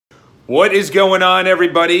What is going on,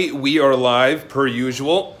 everybody? We are live per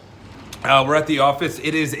usual. We're at the office.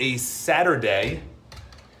 It is a Saturday.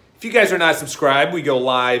 If you guys are not subscribed, we go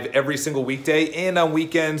live every single weekday and on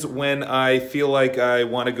weekends when I feel like I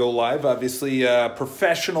want to go live. Obviously,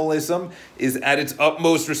 professionalism is at its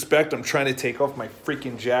utmost respect. I'm trying to take off my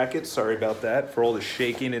freaking jacket. Sorry about that for all the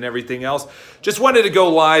shaking and everything else. Just wanted to go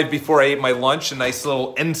live before I ate my lunch. A nice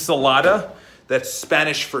little ensalada. That's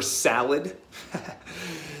Spanish for salad.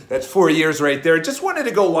 That's 4 years right there. Just wanted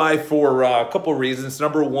to go live for a couple reasons.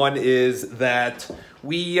 Number one is that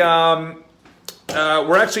we're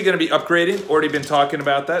actually going to be upgrading. Already been talking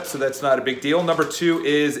about that, so that's not a big deal. Number two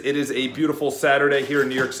is it is a beautiful Saturday here in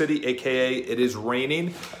New York City, aka it is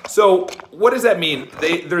raining. So what does that mean?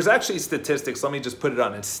 There's actually statistics. Let me just put it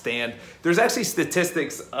on its stand. There's actually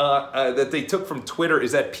statistics that they took from Twitter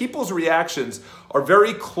is that people's reactions are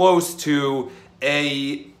very close to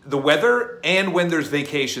the weather and when there's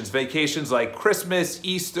vacations. Vacations like Christmas,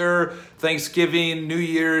 Easter, Thanksgiving, New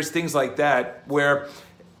Year's, things like that, where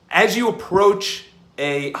as you approach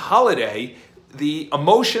a holiday, the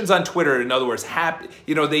emotions on Twitter, in other words, happy,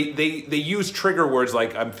 they use trigger words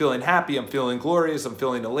like I'm feeling happy, I'm feeling glorious, I'm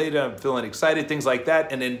feeling elated, I'm feeling excited, things like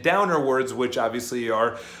that. And then downer words, which obviously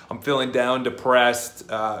are I'm feeling down, depressed,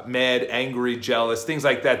 mad, angry, jealous, things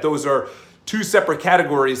like that. Those are two separate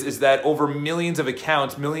categories. Is that over millions of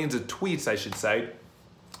accounts, millions of tweets, I should say,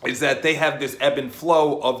 is that they have this ebb and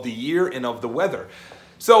flow of the year and of the weather.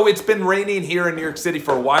 So it's been raining here in New York City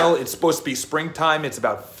for a while. It's supposed to be springtime. It's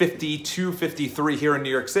about 52, 53 here in New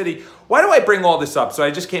York City. Why do I bring all this up? So I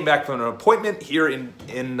just came back from an appointment here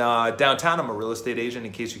in downtown. I'm a real estate agent,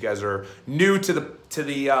 in case you guys are new to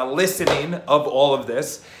the listening of all of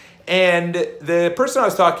this. And the person I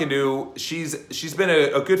was talking to, she's been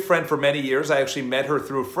a good friend for many years. I actually met her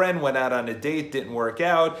through a friend, went out on a date, didn't work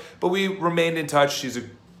out, but we remained in touch. She's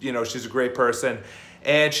a great person.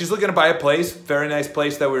 And she's looking to buy a place, very nice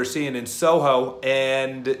place that we were seeing in Soho.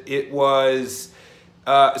 And it was,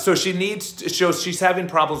 so she's having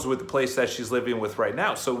problems with the place that she's living with right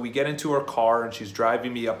now. So we get into her car and she's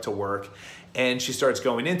driving me up to work. And she starts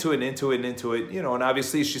going into it, and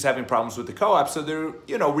obviously she's having problems with the co-op. So there,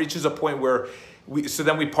 reaches a point where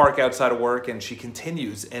then we park outside of work and she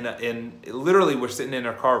continues. And literally we're sitting in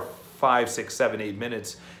her car 5, 6, 7, 8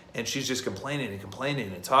 minutes. And she's just complaining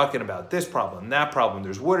and talking about this problem, that problem.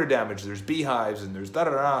 There's water damage, there's beehives, and there's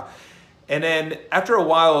da-da-da. And then after a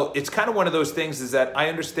while, it's kind of one of those things is that I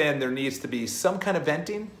understand there needs to be some kind of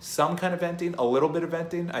venting, a little bit of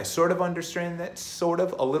venting. I sort of understand that,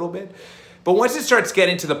 a little bit. But once it starts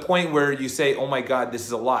getting to the point where you say, oh my God, this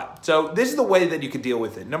is a lot. So this is the way that you can deal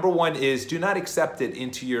with it. Number one is do not accept it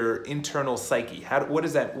into your internal psyche. What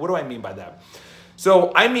is that? What do I mean by that?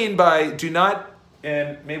 So I mean by do not,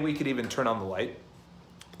 and maybe we could even turn on the light.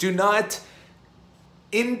 Do not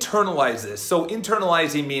internalize this. So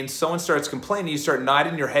internalizing means someone starts complaining, you start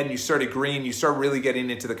nodding your head and you start agreeing, you start really getting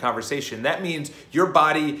into the conversation. That means your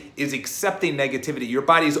body is accepting negativity. Your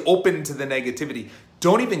body is open to the negativity.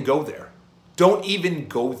 Don't even go there. Don't even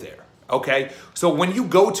go there, okay? So when you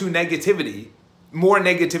go to negativity, more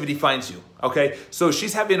negativity finds you, okay? So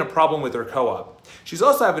she's having a problem with her co-op. She's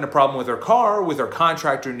also having a problem with her car, with her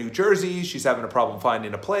contractor in New Jersey. She's having a problem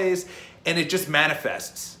finding a place, and it just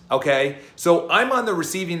manifests, okay? So I'm on the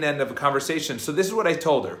receiving end of a conversation. So this is what I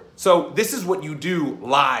told her. So this is what you do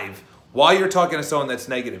live while you're talking to someone that's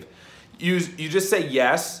negative. You just say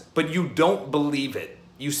yes, but you don't believe it.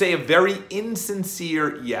 You say a very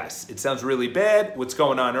insincere yes. It sounds really bad. What's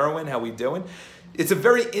going on, Erwin? How we doing? It's a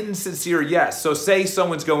very insincere yes. So say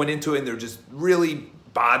someone's going into it and they're just really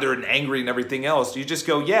bothered and angry and everything else. You just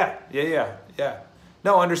go, yeah.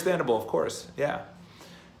 No, understandable, of course, yeah.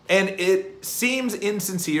 And it seems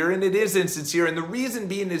insincere, and it is insincere. And the reason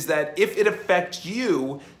being is that if it affects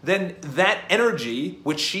you, then that energy,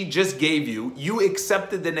 which she just gave you, you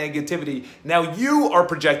accepted the negativity. Now you are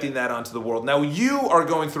projecting that onto the world. Now you are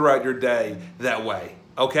going throughout your day that way,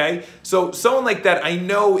 okay? So someone like that I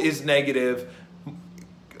know is negative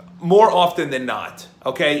more often than not,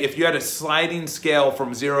 okay? If you had a sliding scale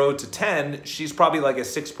from 0 to 10, she's probably like a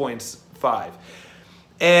 6.5.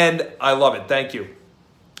 And I love it, thank you.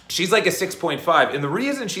 She's like a 6.5. And the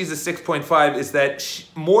reason she's a 6.5 is that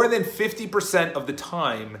more than 50% of the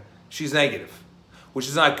time, she's negative, which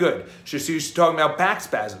is not good. She's talking about back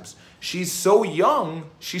spasms. She's so young,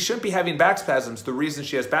 she shouldn't be having back spasms. The reason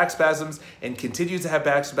she has back spasms and continues to have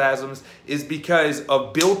back spasms is because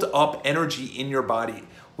of built up energy in your body.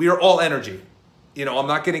 We are all energy. I'm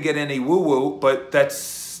not going to get any woo-woo, but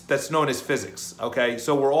that's that's known as physics, okay?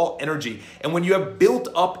 So we're all energy. And when you have built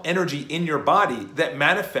up energy in your body, that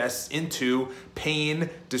manifests into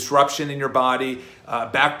pain, disruption in your body,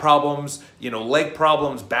 back problems, leg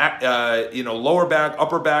problems, back, lower back,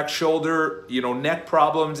 upper back, shoulder, neck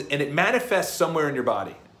problems, and it manifests somewhere in your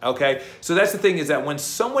body, okay? So that's the thing, is that when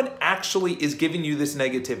someone actually is giving you this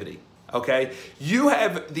negativity, okay, you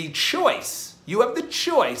have the choice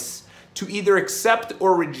to either accept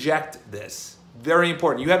or reject this. Very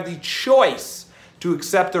important. You have the choice to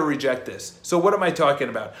accept or reject this. So what am I talking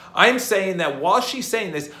about? I'm saying that while she's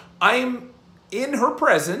saying this, I'm in her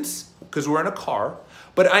presence, because we're in a car,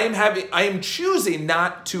 but I am choosing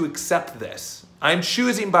not to accept this. I'm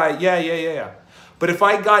choosing by, yeah. But if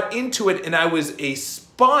I got into it and I was a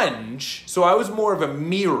sponge, so I was more of a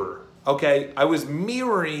mirror, okay? I was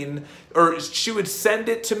mirroring, or she would send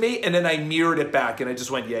it to me and then I mirrored it back and I just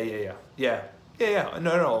went, yeah.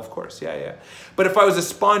 No, of course, yeah. But if I was a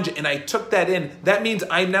sponge and I took that in, that means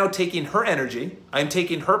I'm now taking her energy, I'm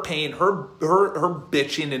taking her pain, her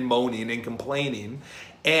bitching and moaning and complaining,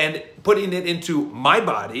 and putting it into my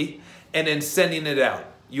body and then sending it out.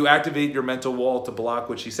 You activate your mental wall to block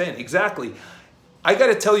what she's saying. Exactly. I got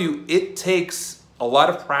to tell you, it takes a lot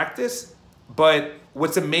of practice, but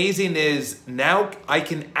what's amazing is now I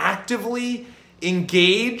can actively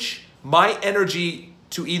engage my energy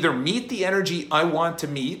to either meet the energy I want to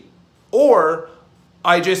meet, or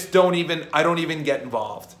I don't even get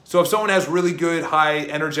involved. So if someone has really good, high,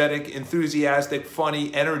 energetic, enthusiastic,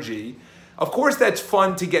 funny energy, of course that's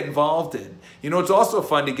fun to get involved in. It's also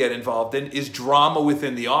fun to get involved in is drama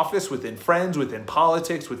within the office, within friends, within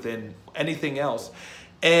politics, within anything else.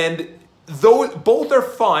 And though both are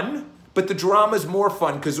fun, but the drama is more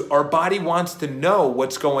fun because our body wants to know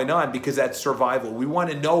what's going on, because that's survival. We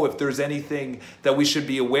want to know if there's anything that we should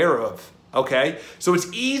be aware of, okay? So it's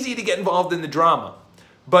easy to get involved in the drama,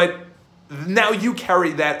 but now you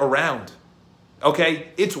carry that around, okay?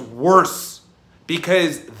 It's worse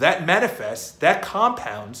because that manifests, that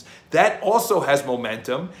compounds, that also has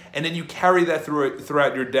momentum, and then you carry that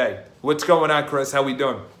throughout your day. What's going on, Chris? How we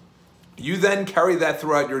doing? You then carry that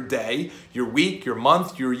throughout your day, your week, your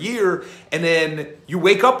month, your year, and then you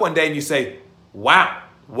wake up one day and you say, wow,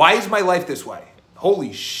 why is my life this way?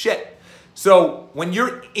 Holy shit. So when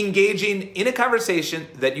you're engaging in a conversation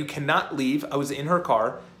that you cannot leave, I was in her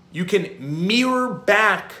car, you can mirror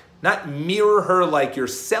back, not mirror her like you're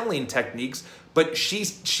selling techniques, but she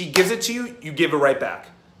gives it to you, you give it right back.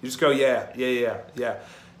 You just go, yeah.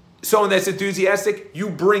 Someone that's enthusiastic, you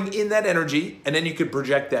bring in that energy, and then you could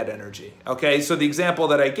project that energy, okay? So the example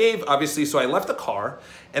that I gave, obviously, so I left the car,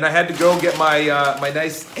 and I had to go get my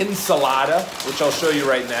nice ensalada, which I'll show you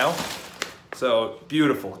right now. So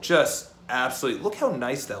beautiful, just absolutely, look how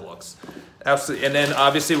nice that looks. Absolutely, and then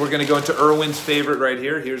obviously we're gonna go into Erwin's favorite right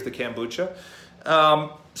here. Here's the kombucha.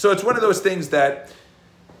 So it's one of those things that,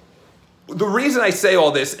 the reason I say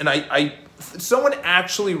all this, and someone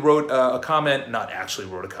actually wrote a comment, not actually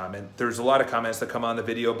wrote a comment, there's a lot of comments that come on the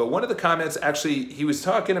video, but one of the comments actually, he was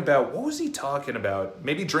talking about, what was he talking about?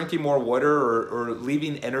 Maybe drinking more water or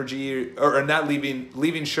leaving energy, or not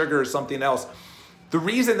leaving sugar or something else. The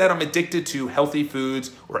reason that I'm addicted to healthy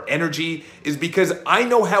foods or energy is because I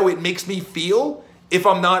know how it makes me feel if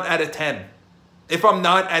I'm not at a 10, if I'm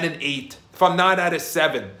not at an 8, if I'm not at a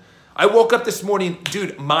 7. I woke up this morning,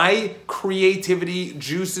 dude, my creativity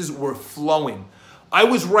juices were flowing. I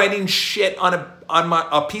was writing shit on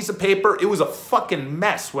a piece of paper. It was a fucking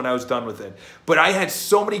mess when I was done with it. But I had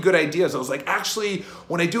so many good ideas. I was like, actually,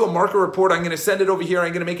 when I do a market report, I'm going to send it over here.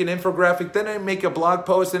 I'm going to make an infographic. Then I make a blog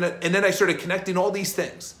post. And then I started connecting all these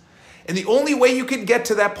things. And the only way you could get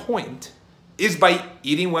to that point is by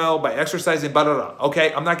eating well, by exercising, blah, blah, blah.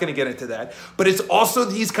 Okay, I'm not going to get into that. But it's also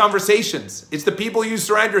these conversations. It's the people you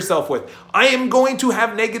surround yourself with. I am going to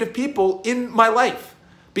have negative people in my life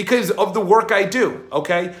because of the work I do,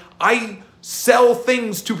 okay? I sell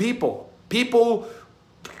things to people. People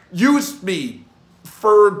use me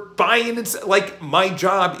for buying and like my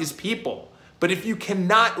job is people. But if you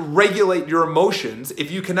cannot regulate your emotions,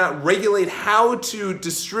 if you cannot regulate how to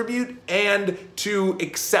distribute and to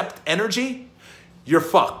accept energy, you're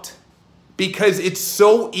fucked. Because it's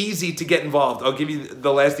so easy to get involved. I'll give you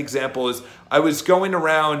the last example is I was going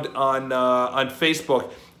around on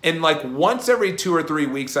Facebook, and like once every 2 or 3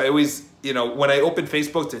 weeks, I always, when I open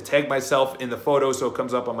Facebook to tag myself in the photo so it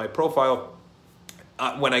comes up on my profile,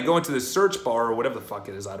 when I go into the search bar or whatever the fuck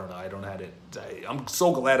it is, I don't know. I don't know how to. I'm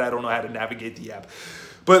so glad I don't know how to navigate the app.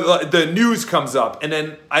 But the news comes up, and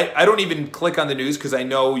then I don't even click on the news because I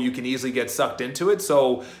know you can easily get sucked into it.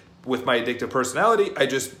 So with my addictive personality,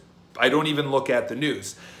 I don't even look at the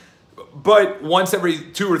news. But once every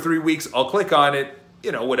 2 or 3 weeks, I'll click on it,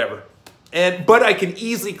 you know, whatever. But I can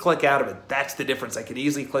easily click out of it. That's the difference. I can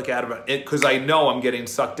easily click out of it because I know I'm getting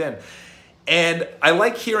sucked in. And I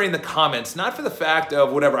like hearing the comments, not for the fact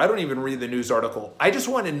of whatever. I don't even read the news article. I just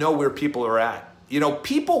want to know where people are at. You know,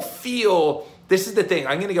 people feel, this is the thing.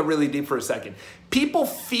 I'm going to get really deep for a second. People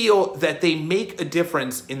feel that they make a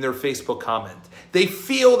difference in their Facebook comment. They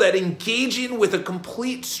feel that engaging with a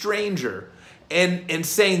complete stranger and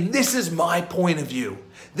saying, this is my point of view.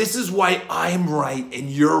 This is why I'm right and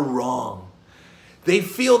you're wrong. They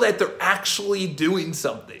feel that they're actually doing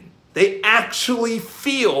something. They actually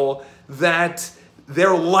feel that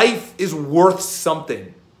their life is worth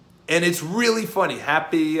something. And it's really funny.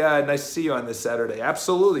 Happy, nice to see you on this Saturday.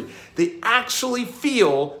 Absolutely. They actually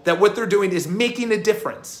feel that what they're doing is making a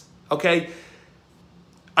difference, okay?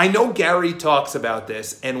 I know Gary talks about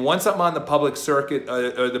this, and once I'm on the public circuit,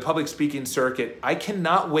 or the public speaking circuit, I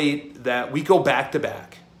cannot wait that we go back to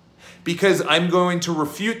back because I'm going to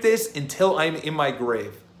refute this until I'm in my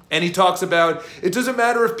grave. And he talks about, it doesn't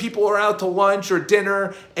matter if people are out to lunch or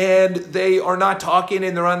dinner and they are not talking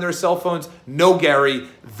and they're on their cell phones. No, Gary,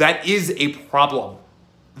 that is a problem.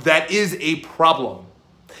 That is a problem.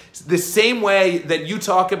 The same way that you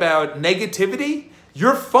talk about negativity,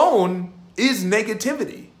 your phone is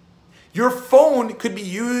negativity. Your phone could be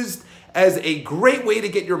used as a great way to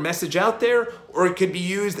get your message out there, or it could be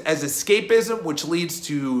used as escapism, which leads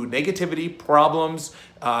to negativity, problems,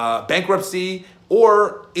 bankruptcy,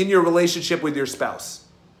 or in your relationship with your spouse.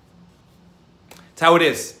 That's how it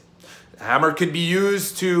is. A hammer could be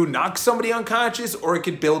used to knock somebody unconscious, or it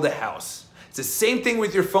could build a house. It's the same thing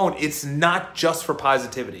with your phone. It's not just for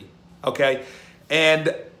positivity, okay?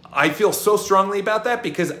 And I feel so strongly about that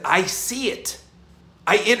because I see it.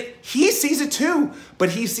 He sees it too, but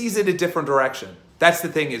he sees it a different direction. That's the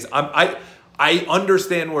thing is, I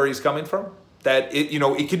understand where he's coming from. That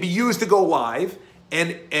it could be used to go live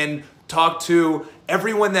and talk to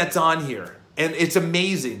everyone that's on here, and it's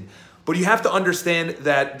amazing. But you have to understand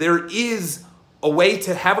that there is a way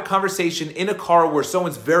to have a conversation in a car where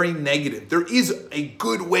someone's very negative. There is a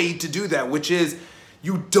good way to do that, which is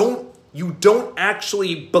you don't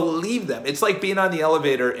actually believe them. It's like being on the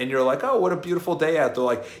elevator and you're like, oh, what a beautiful day out. They're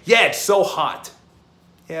like, yeah, it's so hot.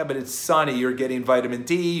 Yeah, but it's sunny. You're getting vitamin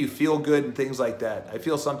D. You feel good and things like that. I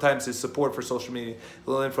feel sometimes his support for social media, a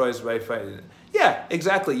little influenced by fighting. Yeah,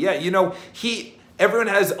 exactly. Yeah, everyone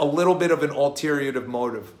has a little bit of an ulterior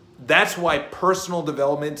motive. That's why personal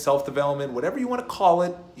development, self-development, whatever you want to call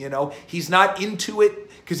it, he's not into it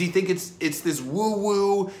because he thinks it's this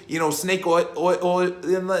woo-woo, snake oil,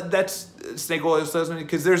 that's snake oil salesman,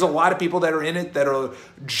 because there's a lot of people that are in it that are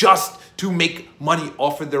just to make money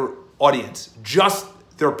off of their audience.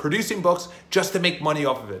 They're producing books just to make money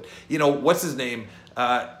off of it. What's his name?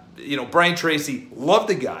 Brian Tracy, love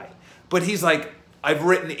the guy. But he's like, I've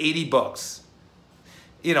written 80 books.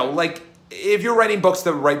 If you're writing books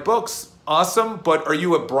to write books, awesome. But are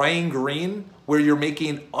you a Brian Greene where you're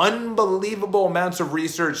making unbelievable amounts of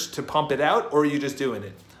research to pump it out, or are you just doing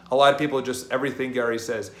it? A lot of people just, everything Gary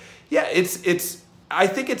says. Yeah, I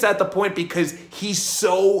think it's at the point because he's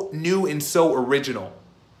so new and so original,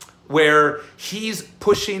 where he's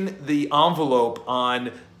pushing the envelope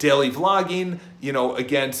on daily vlogging,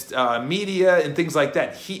 against media and things like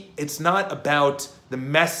that. It's not about the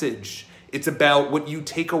message. It's about what you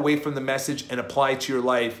take away from the message and apply to your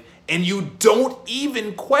life, and you don't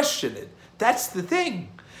even question it. That's the thing.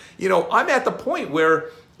 I'm at the point where,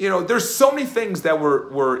 there's so many things that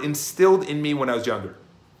were instilled in me when I was younger.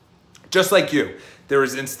 Just like you. There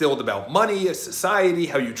was instilled about money, society,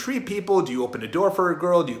 how you treat people. Do you open a door for a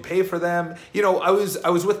girl? Do you pay for them? I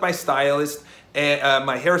was with my stylist,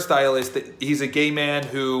 my hairstylist. He's a gay man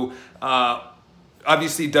who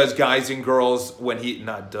obviously does guys and girls when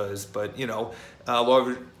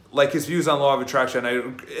like his views on law of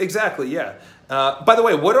attraction. Exactly, yeah. By the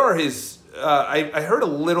way, what are his? I heard a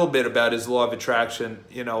little bit about his law of attraction,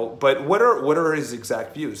 but what are his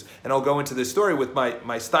exact views? And I'll go into this story with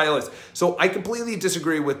my stylist. So I completely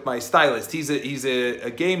disagree with my stylist. He's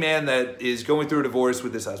a gay man that is going through a divorce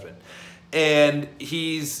with his husband. And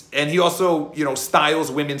he also, styles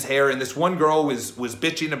women's hair. And this one girl was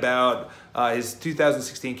bitching about his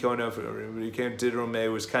 2016 Kona when he came to Digital May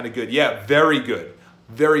was kind of good. Yeah, very good.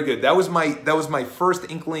 Very good. That was my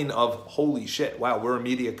first inkling of holy shit. Wow, we're a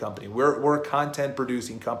media company. We're a content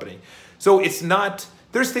producing company. So it's not,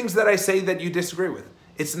 there's things that I say that you disagree with.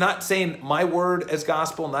 It's not saying my word as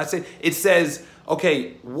gospel, not saying, it says,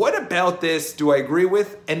 okay, what about this do I agree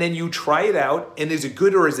with? And then you try it out, and is it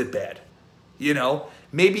good or is it bad?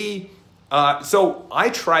 Maybe So I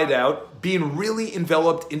tried out being really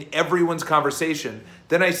enveloped in everyone's conversation.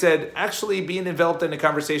 Then I said, actually being enveloped in a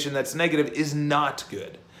conversation that's negative is not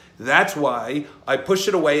good. That's why I push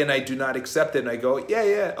it away and I do not accept it. And I go,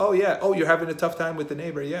 yeah, oh, you're having a tough time with the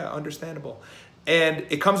neighbor. Yeah, understandable. And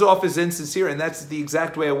it comes off as insincere, and that's the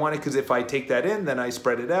exact way I want it, because if I take that in, then I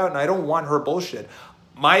spread it out, and I don't want her bullshit.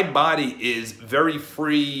 My body is very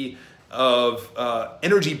free of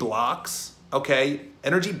energy blocks, okay?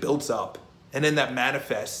 Energy builds up, and then that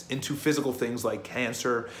manifests into physical things like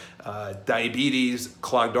cancer, diabetes,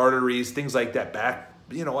 clogged arteries, things like that. Back,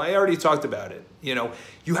 I already talked about it.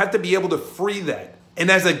 You have to be able to free that. And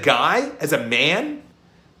as a guy, as a man,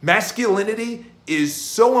 masculinity is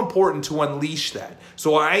so important to unleash that.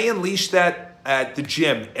 So I unleash that at the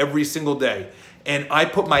gym every single day. And I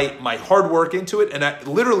put my hard work into it. And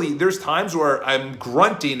literally, there's times where I'm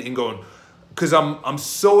grunting and going, because I'm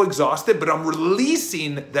so exhausted, but I'm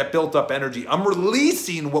releasing that built up energy. I'm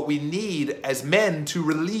releasing what we need as men to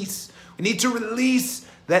release. We need to release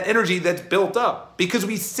that energy that's built up, because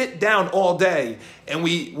we sit down all day and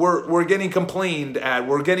we're getting complained at,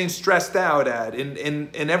 we're getting stressed out at,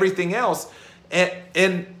 and everything else.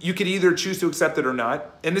 And you could either choose to accept it or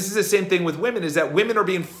not. And this is the same thing with women, is that women are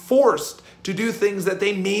being forced to do things that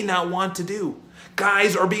they may not want to do.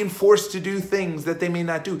 Guys are being forced to do things that they may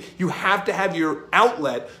not do. You have to have your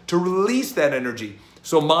outlet to release that energy.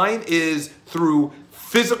 So mine is through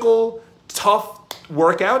physical, tough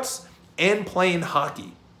workouts and playing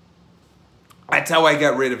hockey. That's how I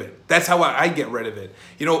got rid of it. That's how I get rid of it.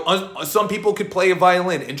 Some people could play a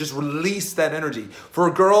violin and just release that energy. For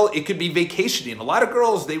a girl, it could be vacationing. A lot of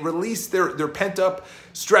girls, they release their pent up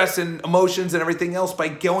stress and emotions and everything else by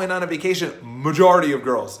going on a vacation. Majority of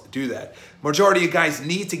girls do that. Majority of guys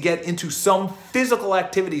need to get into some physical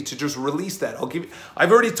activity to just release that.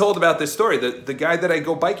 I've already told about this story. The guy that I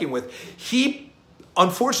go biking with, he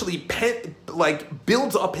unfortunately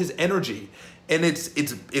builds up his energy. And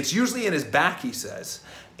it's usually in his back, he says.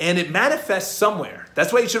 And it manifests somewhere.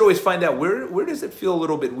 That's why you should always find out, where does it feel a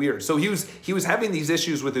little bit weird? So he was having these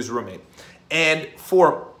issues with his roommate. And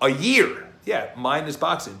for a year, mine is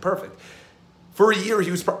boxing, perfect. For a year, he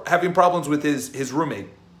was having problems with his roommate.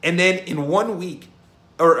 And then in 1 week,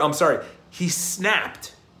 he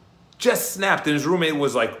snapped. Just snapped. And his roommate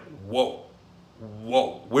was like, whoa,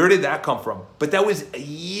 where did that come from? But that was a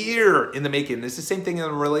year in the making. It's the same thing in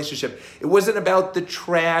a relationship. It wasn't about the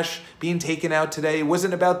trash being taken out today. It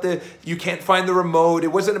wasn't about you can't find the remote. It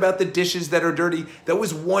wasn't about the dishes that are dirty. That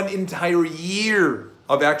was one entire year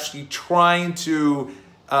of actually trying to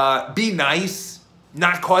be nice,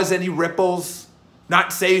 not cause any ripples,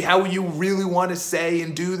 not say how you really want to say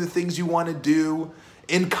and do the things you want to do,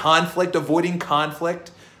 in conflict, avoiding conflict.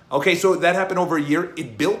 Okay, so that happened over a year.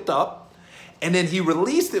 It built up. And then he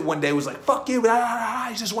released it one day. It was like, fuck you.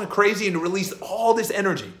 He just went crazy and released all this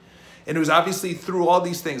energy. And it was obviously through all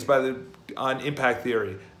these things on Impact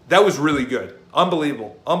Theory. That was really good.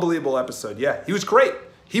 Unbelievable episode. Yeah, he was great.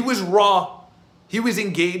 He was raw. He was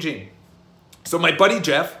engaging. So my buddy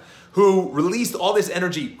Jeff, who released all this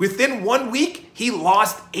energy, within 1 week, he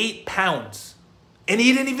lost 8 pounds. And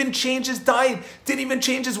he didn't even change his diet, didn't even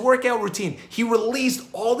change his workout routine. He released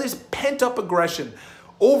all this pent-up aggression.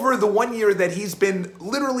 Over the 1 year that he's been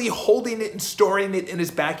literally holding it and storing it in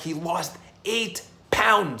his back, he lost 8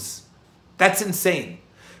 pounds. That's insane.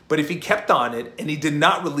 But if he kept on it and he did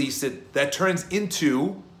not release it, that turns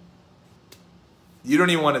into, you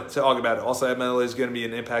don't even want to talk about it. Also, MLA is going to be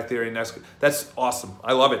an Impact Theory next. That's awesome.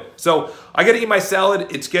 I love it. So I got to eat my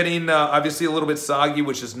salad. It's getting obviously a little bit soggy,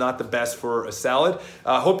 which is not the best for a salad.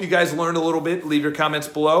 Hope you guys learned a little bit. Leave your comments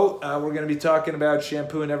below. We're going to be talking about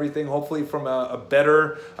shampoo and everything, hopefully from a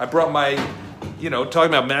better, I brought my, talking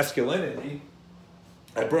about masculinity.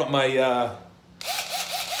 I brought my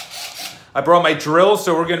drill,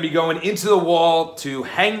 so we're going to be going into the wall to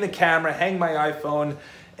hang the camera, hang my iPhone,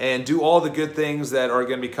 and do all the good things that are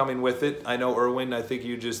going to be coming with it. I know, Erwin, I think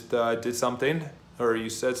you just did something, or you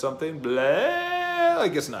said something. Blah, I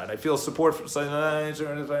guess not. I feel support from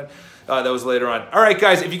that was later on. All right,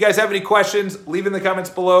 guys, if you guys have any questions, leave in the comments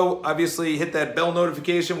below. Obviously, hit that bell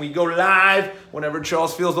notification. We go live whenever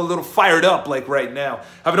Charles feels a little fired up, like right now.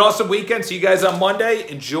 Have an awesome weekend. See you guys on Monday.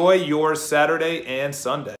 Enjoy your Saturday and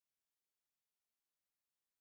Sunday.